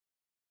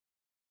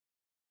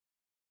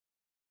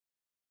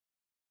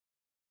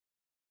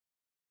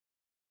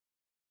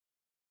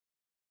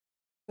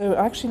So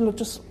I actually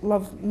just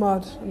love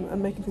mud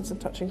and making things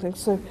and touching things.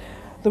 So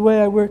the way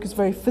I work is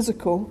very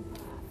physical,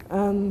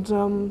 and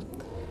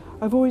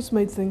I've always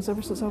made things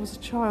ever since I was a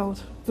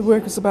child. The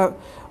work is about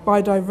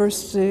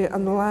biodiversity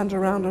and the land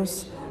around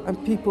us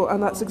and people,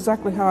 and that's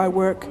exactly how I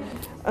work.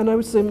 And I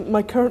would say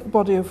my current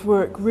body of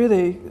work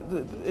really,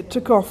 it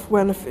took off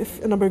when, if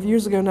a number of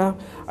years ago now,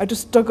 I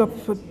just dug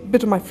up a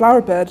bit of my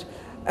flower bed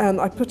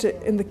and I put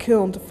it in the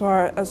kiln to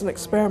fire as an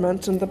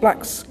experiment, and the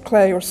black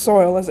clay or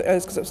soil, as it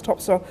is, because it was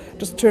topsoil,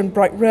 just turned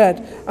bright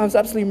red. I was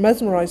absolutely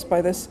mesmerised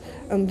by this,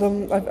 and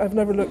I've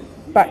never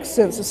looked back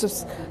since. It's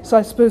just, so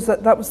I suppose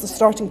that was the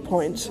starting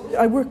point.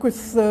 I work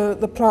with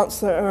the plants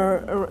that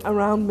are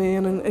around me,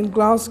 and in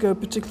Glasgow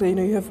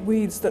particularly, you have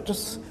weeds that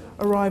just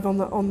arrive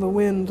on the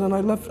wind, and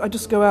I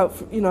just go out,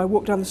 I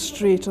walk down the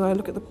street and I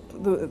look at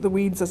the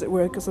weeds, as it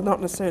were, because they're not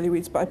necessarily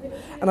weeds,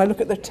 and I look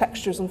at their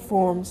textures and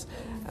forms,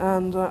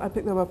 and I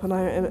pick them up and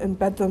I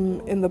embed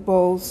them in the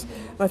bowls.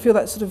 And I feel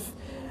that sort of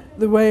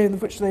the way in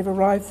which they've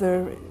arrived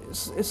there it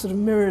sort of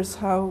mirrors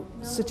how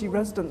city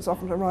residents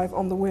often arrive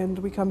on the wind.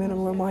 We come in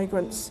and we're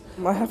migrants.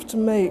 I have to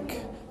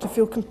make to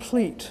feel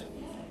complete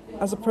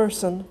as a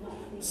person.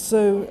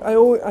 So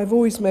I've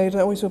always made,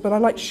 I always will, but I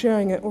like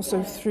sharing it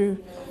also through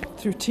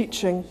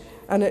teaching,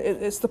 and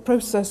it's the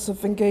process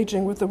of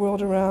engaging with the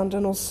world around,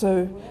 and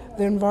also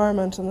the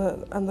environment and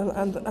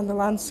the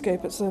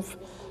landscape. It's a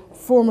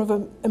form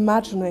of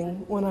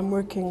imagining when I'm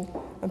working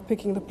and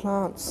picking the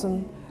plants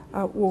and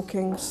out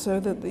walking,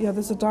 so that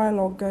there's a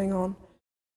dialogue going on.